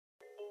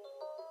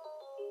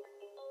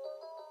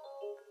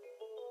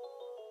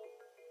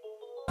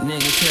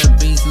nigga hear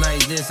beats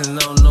like this and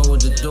don't know what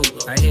to do.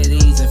 I hear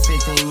these and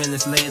 15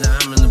 minutes later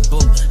I'm in the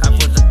booth. I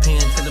put the pen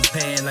to the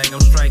pad like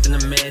I'm striking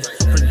a match.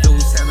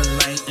 Produce, have a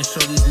light, and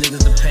show these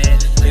niggas the pad.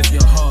 If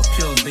your heart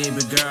pure, baby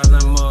girl,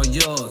 I'm all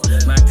yours.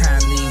 My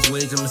colleagues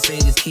wage a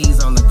Mercedes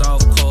keys on the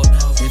golf course.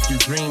 If you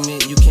dream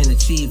it, you can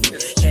achieve it.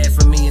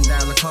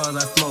 $500,000 cars,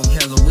 I smoke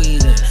hella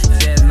weed in.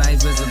 That life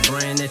is a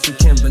brand that you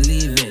can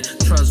believe in.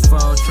 Trust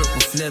fall,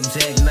 triple flip,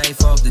 jackknife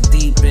off the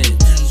deep end.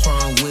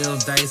 Strong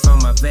wheels, dice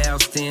on my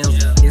valve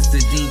stems. It's the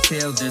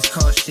details, this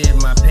car shit,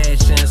 my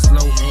passion.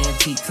 Slow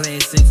antique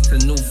classics to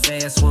new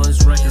fast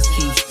ones. Records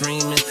keep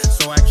streaming,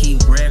 so I keep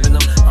grabbing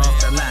them off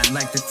the lot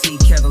like the tea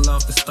kettle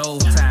off the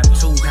stove top.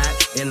 Too hot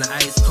in the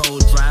ice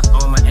cold drop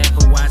on my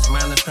Apple Watch,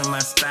 monitoring my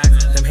stock.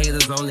 Them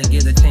haters only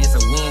get a chance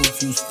to win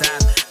if you stop.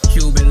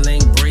 Cuban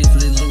link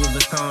bracelet, Louis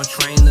Vuitton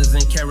trainers,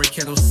 and carrot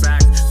kettle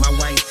socks. My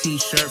white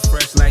t-shirt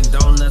fresh like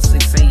donuts.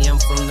 6 a.m.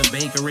 from the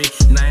bakery.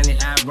 90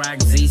 I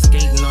rock Z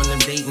skating on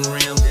them dating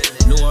rims.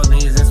 New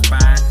Orleans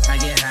inspired. I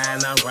get high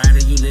and I ride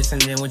it. You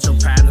listening with your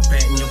partner,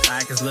 patting your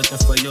pockets,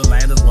 looking for your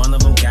lighters. One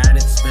of them got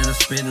it.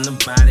 Spitting the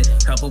body.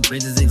 Couple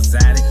bitches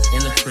exotic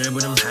in the crib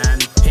with them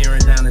hiding.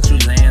 Peering down at you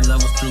land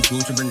lovers through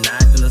Gucci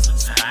binoculars,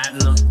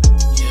 spotting them.